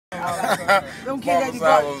Them kids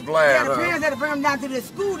was glad. The parents had to bring them down to the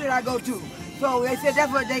school that I go to. So they said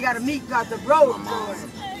that's what they got to meet out the road.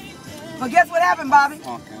 But guess what happened, Bobby?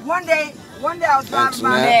 Okay. One day I was driving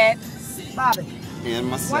by Dad, Bobby. And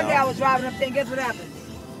myself. One day I was driving up there, and guess what happened?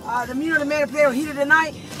 The man that played on Heat of the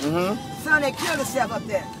Night, son, they killed himself up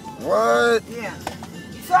there. What? Yeah.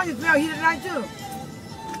 Son used to play on Heat of the Night too.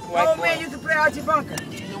 Old man used to play Archie Bunker.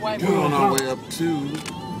 We're on our way up to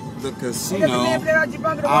the casino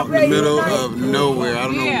out in the middle of nowhere. I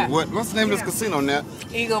don't know what's the name of this casino, Nat?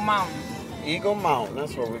 Eagle Mountain. Eagle Mountain,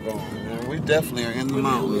 that's where we're going. Man. We definitely are in the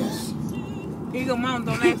mountains. Eagle Mountain,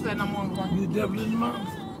 don't ask that no more. You definitely in the mountains.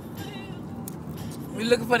 We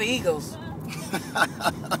looking for the eagles.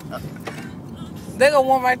 They got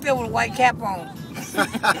one right there with a white cap on.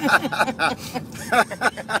 That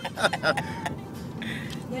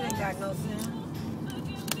ain't got no sense.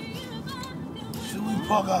 Should we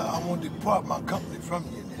park out? I want to depart my company from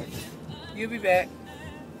you next. You'll be back.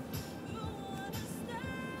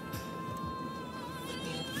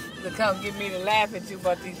 To come get me to laugh at you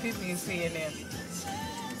about these people you see in there.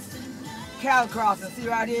 Cow crossing, see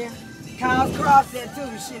right here? Cows cross there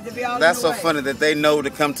too, shit, to be all That's the so way. funny that they know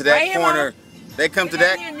to come to that Right corner. here, They come to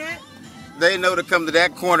that. They know to come to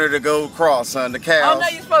that corner to go across, son. The cows. Oh no,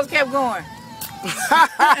 you're supposed to keep going.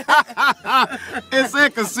 It's a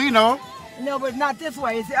casino. No, but not this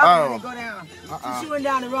way. It's the other way to go down. She went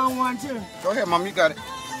down the wrong one too. Go ahead, Mom. You got it.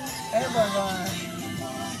 Everybody going.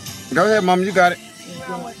 Go ahead, Mom. You got it.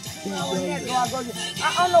 I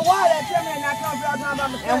don't know why that tell me and I come by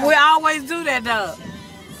myself. And we always do that, though.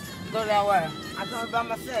 Go that way. I come by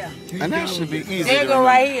myself. And that should be easy. There you go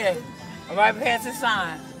right here. Right past the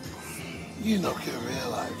sign. You know, can't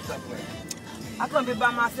realize somewhere. I couldn't be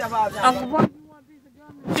by myself all the time. Uncle Buck, you want a piece of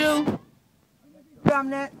gum? You? Gum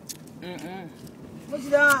that? What you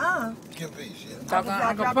done, Give me shit. Talking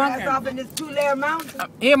Uncle Buck. Pumpkin. Off in this 2-layer mountain.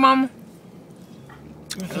 Here, Mama.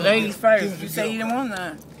 Ladies first. You say you didn't want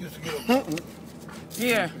none.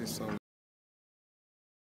 Here.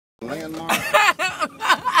 Landmark.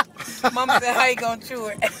 Mama said, how you gonna chew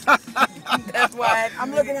it? That's why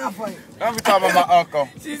I'm looking out for you. I'm talking about my uncle.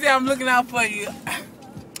 She said, I'm looking out for you.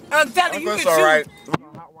 I'm telling you, you It's can all chew. right.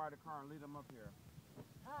 Hotwire the car and lead them up here.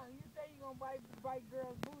 You say you gonna bite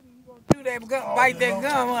girls' booty, you gonna chew that gum, bite that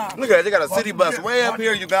gum, huh? Look at it. They got a city bus way up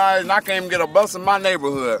here, you guys, and I can't even get a bus in my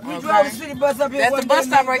neighborhood. We drove the city bus up here. That's the bus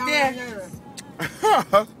stop right there.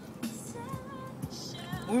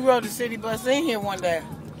 We rode the city bus in here one day.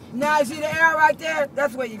 Now you see the arrow right there?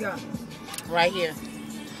 That's where you go. Right here.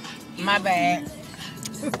 My bad.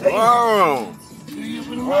 Oh.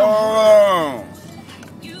 Oh.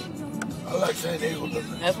 I like San Diego.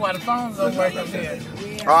 That's why the phones don't work up here.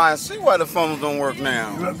 I see why the phones don't work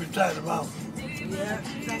now. You up inside the mountain. Yeah,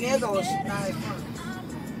 San Diego is nice fun.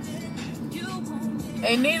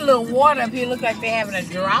 They need a little water up here. Look like they're having a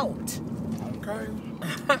drought. Okay.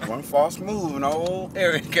 One false move and the whole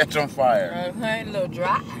area catch on fire. A little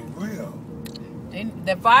dry. Real.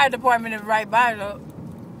 The fire department is right by though.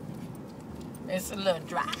 It's a little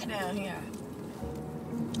dry down here.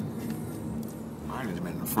 I need to be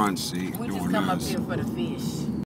in the front seat We doing just come up this. here for the fish.